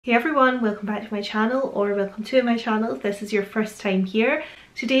Hey everyone, welcome back to my channel, or welcome to my channel if this is your first time here.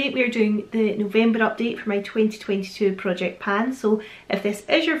 Today we are doing the November update for my 2022 project pan. So if this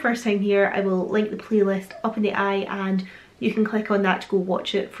is your first time here, I will link the playlist up in the eye and you can click on that to go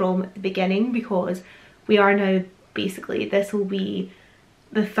watch it from the beginning, because we are now basically, this will be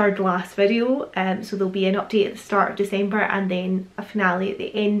the third last video, so there'll be an update at the start of December and then a finale at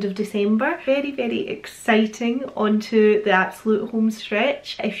the end of December. Very exciting, onto the absolute home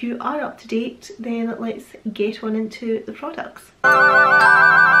stretch. If you are up to date, then let's get on into the products. I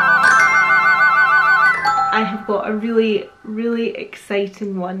have got a really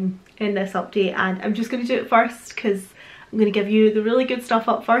exciting one in this update, and I'm just going to do it first because I'm going to give you the really good stuff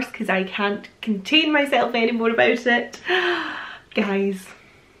up first because I can't contain myself anymore about it. Guys,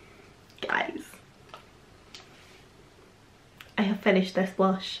 I have finished this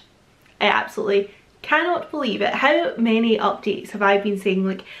blush. I absolutely cannot believe it. How many updates have I been saying,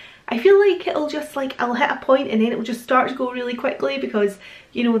 like, I feel like it'll just, like, I'll hit a point and then it'll just start to go really quickly, because,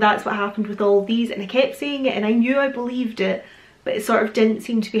 you know, that's what happened with all of these, and I kept saying it and I knew I believed it, but it sort of didn't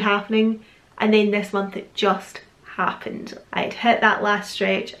seem to be happening. And then this month it just happened. I'd hit that last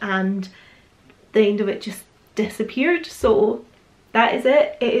stretch and the end of it just disappeared. So that is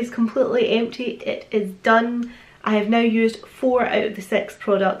it. It is completely empty. It is done. I have now used 4 out of the 6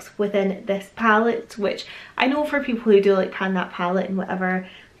 products within this palette, which I know for people who do like pan that palette and whatever,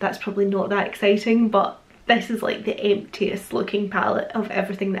 that's probably not that exciting, but this is like the emptiest looking palette of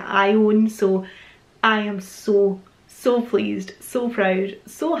everything that I own. So I am so pleased, so proud,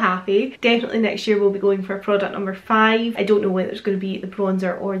 so happy. Definitely next year we'll be going for product number 5. I don't know whether it's going to be the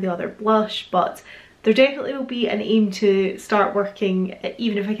bronzer or the other blush, but there definitely will be an aim to start working,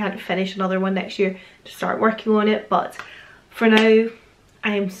 even if I can't finish another one next year, to start working on it. But for now,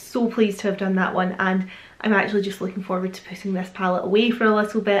 I am so pleased to have done that one, and I'm actually just looking forward to putting this palette away for a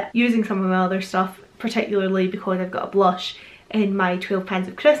little bit, using some of my other stuff, particularly because I've got a blush in my 12 Pans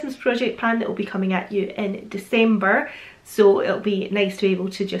of Christmas project pan that will be coming at you in December. So it'll be nice to be able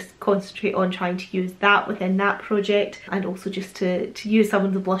to just concentrate on trying to use that within that project, and also just to use some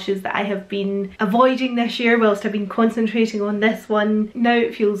of the blushes that I have been avoiding this year whilst I've been concentrating on this one. Now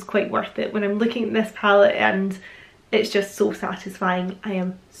it feels quite worth it when I'm looking at this palette, and it's just so satisfying. I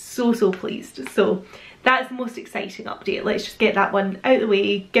am so pleased. So that's the most exciting update. Let's just get that one out of the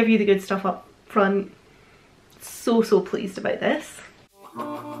way, give you the good stuff up front. So pleased about this.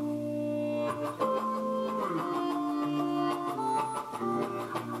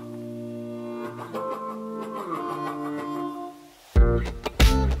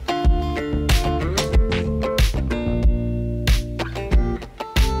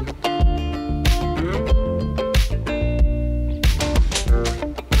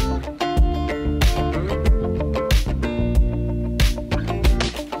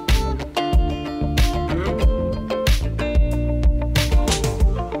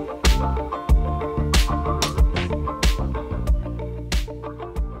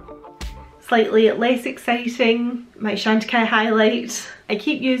 Slightly less exciting, my Chantecaille highlight. I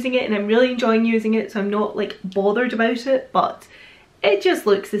keep using it and I'm really enjoying using it, so I'm not like bothered about it, but it just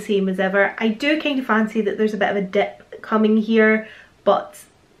looks the same as ever. I do kind of fancy that there's a bit of a dip coming here, but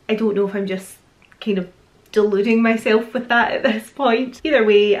I don't know if I'm just kind of deluding myself with that at this point. Either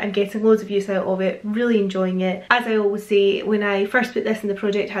way, I'm getting loads of use out of it, really enjoying it. As I always say, when I first put this in the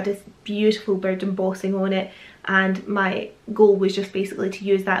project, it had this beautiful bird embossing on it, and my goal was just basically to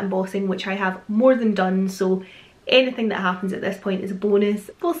use that embossing, which I have more than done. So anything that happens at this point is a bonus.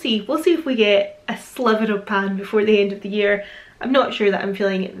 We'll see if we get a sliver of pan before the end of the year. I'm not sure that I'm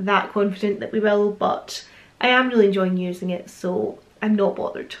feeling that confident that we will, but I am really enjoying using it, so I'm not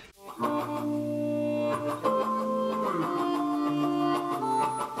bothered.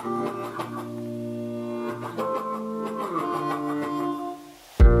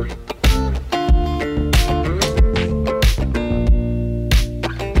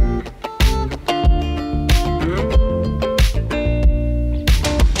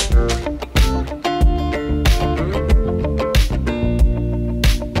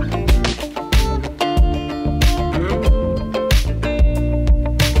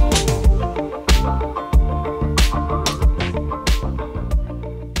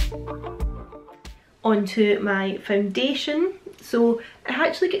 Onto my foundation. So I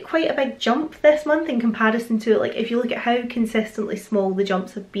actually get quite a big jump this month in comparison to, like, if you look at how consistently small the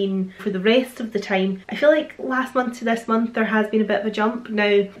jumps have been for the rest of the time. I feel like last month to this month there has been a bit of a jump.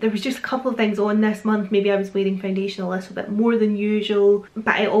 Now there was just a couple of things on this month, maybe I was wearing foundation a little bit more than usual,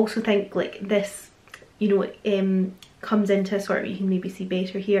 but I also think like this, you know, comes into sort of, you can maybe see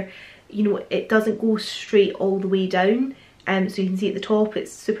better here, you know, it doesn't go straight all the way down. So you can see at the top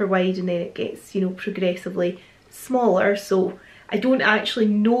it's super wide and then it gets, you know, progressively smaller. So I don't actually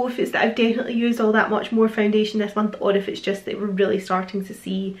know if it's that I've definitely used all that much more foundation this month, or if it's just that we're really starting to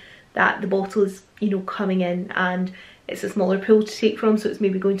see that the bottle is, you know, coming in and it's a smaller pool to take from, so it's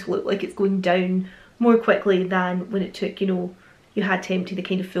maybe going to look like it's going down more quickly than when it took, you know, you had to empty the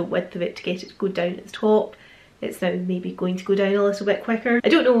kind of full width of it to get it to go down at the top. It's now maybe going to go down a little bit quicker. I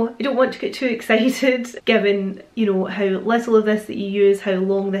don't know, I don't want to get too excited given, you know, how little of this that you use, how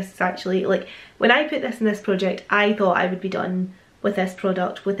long this is actually, like when I put this in this project, I thought I would be done with this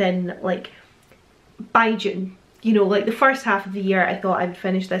product within like by June. You know, like the first half of the year I thought I would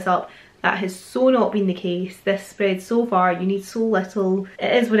finish this up. That has so not been the case. This spread so far, you need so little.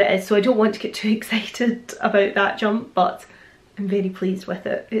 It is what it is, so I don't want to get too excited about that jump, but I'm very pleased with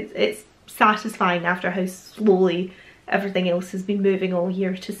it. It's satisfying after how slowly everything else has been moving all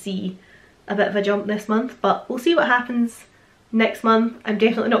year to see a bit of a jump this month, but we'll see what happens next month. I'm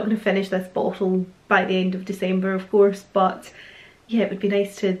definitely not going to finish this bottle by the end of December, of course, but yeah, it would be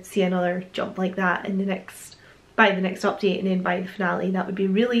nice to see another jump like that in the next, by the next update and then by the finale. That would be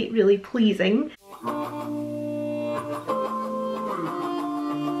really, really pleasing.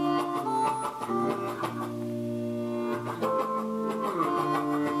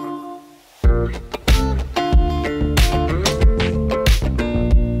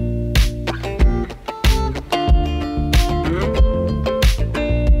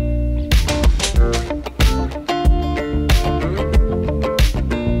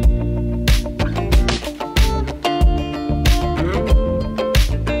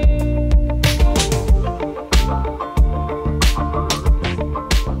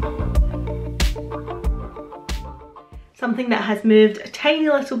 Something that has moved a tiny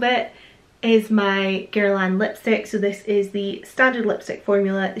little bit is my Guerlain lipstick. So this is the standard lipstick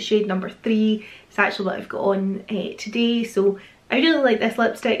formula, the shade number 3. It's actually what I've got on today. So I really like this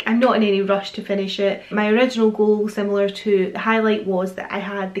lipstick. I'm not in any rush to finish it. My original goal, similar to the highlight, was that I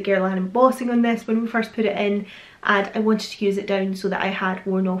had the Guerlain embossing on this when we first put it in, and I wanted to use it down so that I had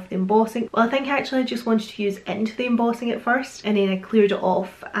worn off the embossing. Well, I think actually I just wanted to use into the embossing at first, and then I cleared it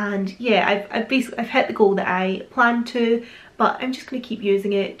off, and yeah, I've hit the goal that I planned to, but I'm just going to keep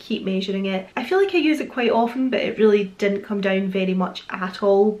using it, keep measuring it. I feel like I use it quite often, but it really didn't come down very much at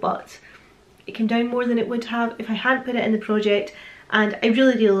all, but it came down more than it would have if I hadn't put it in the project. And I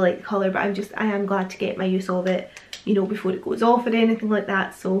really, really like the colour, but I am glad to get my use of it, you know, before it goes off or anything like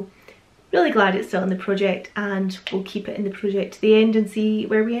that. So really glad it's still in the project, and we'll keep it in the project to the end and see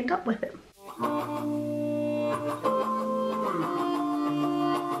where we end up with it.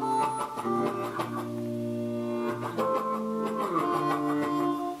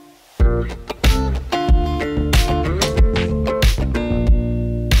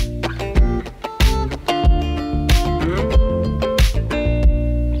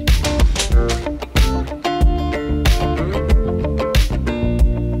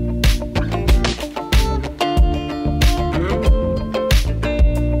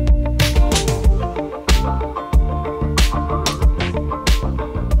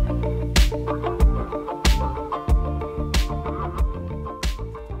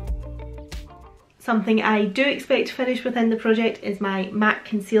 Something I do expect to finish within the project is my MAC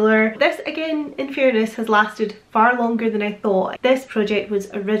concealer. This, again, in fairness, has lasted far longer than I thought. This project was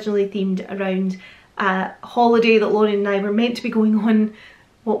originally themed around a holiday that Lauren and I were meant to be going on,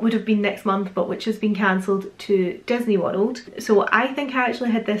 what would have been next month, but which has been cancelled, to Disney World. So I think I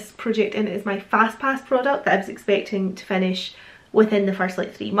actually had this project in as my fast pass product that I was expecting to finish within the first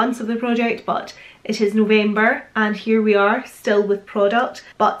like 3 months of the project, but it is November and here we are still with product,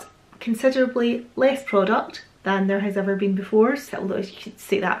 but considerably less product than there has ever been before. Although you could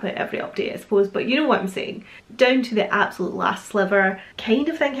say that about every update, I suppose, but you know what I'm saying. Down to the absolute last sliver. Kind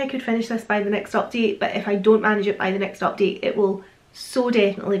of think I could finish this by the next update, but if I don't manage it by the next update, it will so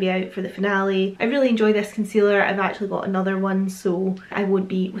definitely be out for the finale. I really enjoy this concealer. I've actually got another one, so I won't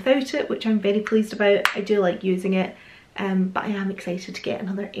be without it, which I'm very pleased about. I do like using it, but I am excited to get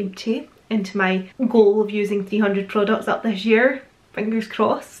another empty into my goal of using 300 products up this year. Fingers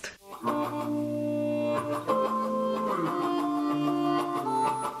crossed.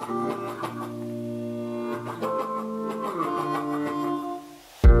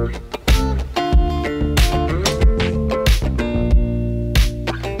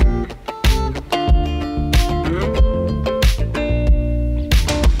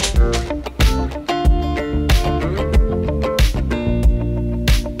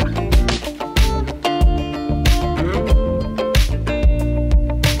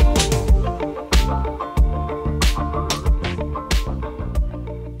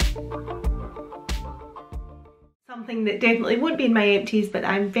 Something that definitely won't be in my empties, but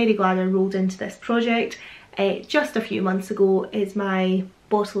I'm very glad I rolled into this project. Just a few months ago is my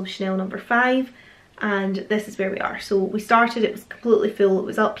bottle of Chanel No. 5, and this is where we are. So we started, it was completely full, it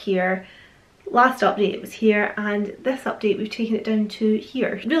was up here. Last update it was here, and this update we've taken it down to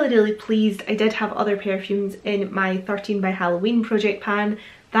here. Really pleased. I did have other perfumes in my 13 by Halloween project pan.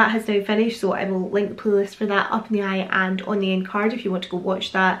 That has now finished, so I will link the playlist for that up in the eye and on the end card if you want to go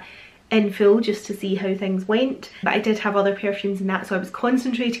watch that in full just to see how things went. But I did have other perfumes in that, so I was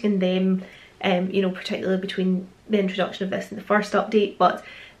concentrating on them, you know, particularly between the introduction of this and the first update. But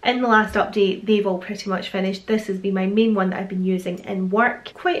in the last update, they've all pretty much finished. This has been my main one that I've been using in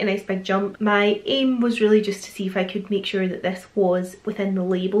work. Quite a nice big jump. My aim was really just to see if I could make sure that this was within the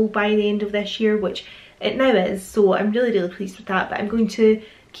label by the end of this year, which it now is, so I'm really pleased with that. But I'm going to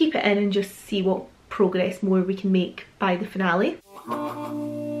keep it in and just see what progress more we can make by the finale.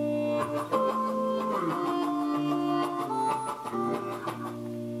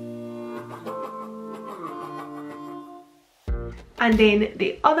 And then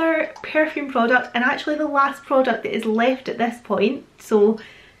the other perfume product, and actually the last product that is left at this point. So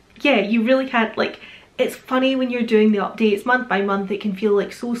yeah, you really can't, like, it's funny when you're doing the updates month by month, it can feel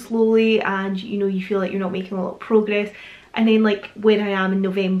like so slowly, and you know, you feel like you're not making a lot of progress. And then like where I am in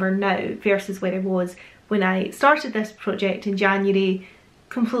November now versus where I was when I started this project in January,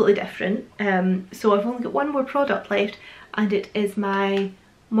 completely different. So I've only got one more product left, and it is my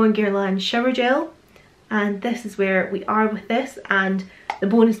Mon Guerlain shower gel. And this is where we are with this, and the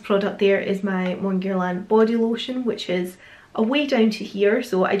bonus product there is my Mon Guerlain body lotion, which is a way down to here.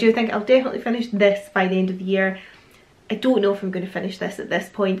 So I do think I'll definitely finish this by the end of the year. I don't know if I'm going to finish this at this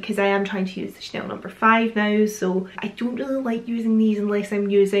point because I am trying to use the Chanel No. 5 now, so I don't really like using these unless I'm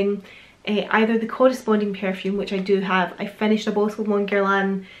using either the corresponding perfume, which I do have. I finished a bottle of Mon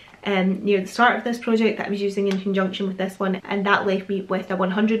Guerlain near the start of this project that I was using in conjunction with this one, and that left me with a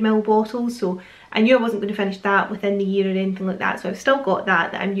 100ml bottle, so I knew I wasn't going to finish that within the year or anything like that, so I've still got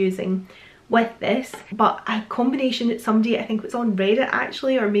that I'm using with this. But a combination that somebody, I think it was on Reddit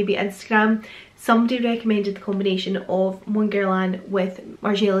actually, or maybe Instagram, somebody recommended the combination of Mon Guerlain with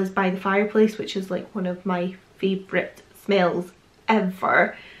Margiela's By the Fireplace, which is like one of my favourite smells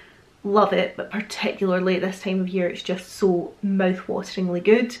ever. Love it, but particularly at this time of year it's just so mouth-wateringly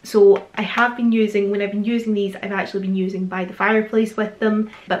good. So I have been using, when I've been using these, I've actually been using By the Fireplace with them,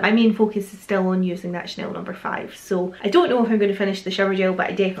 but my main focus is still on using that Chanel No. 5. So I don't know if I'm going to finish the shower gel,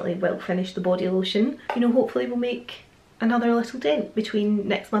 but I definitely will finish the body lotion. You know, hopefully we'll make another little dent between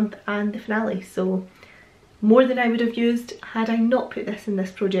next month and the finale. So more than I would have used had I not put this in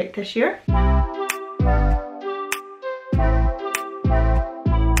this project this year.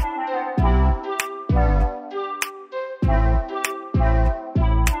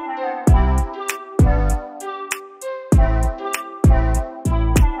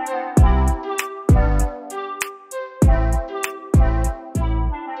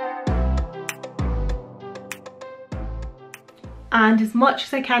 And as much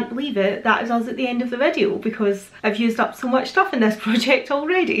as I can't believe it, that is us at the end of the video, because I've used up so much stuff in this project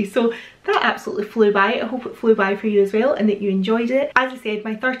already. So that absolutely flew by. I hope it flew by for you as well and that you enjoyed it. As I said,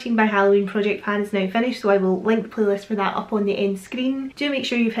 my 13 by Halloween project pan is now finished, so I will link the playlist for that up on the end screen. Do make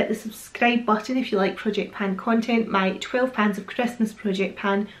sure you've hit the subscribe button if you like project pan content. My 12 pans of Christmas project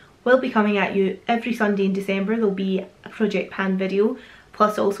pan will be coming at you every Sunday in December. There'll be a project pan video,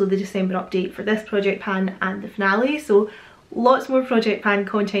 plus also the December update for this project pan and the finale. So lots more project pan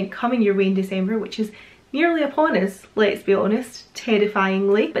content coming your way in December, which is nearly upon us, let's be honest,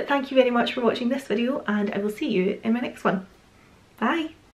 terrifyingly. But thank you very much for watching this video, and I will see you in my next one. Bye!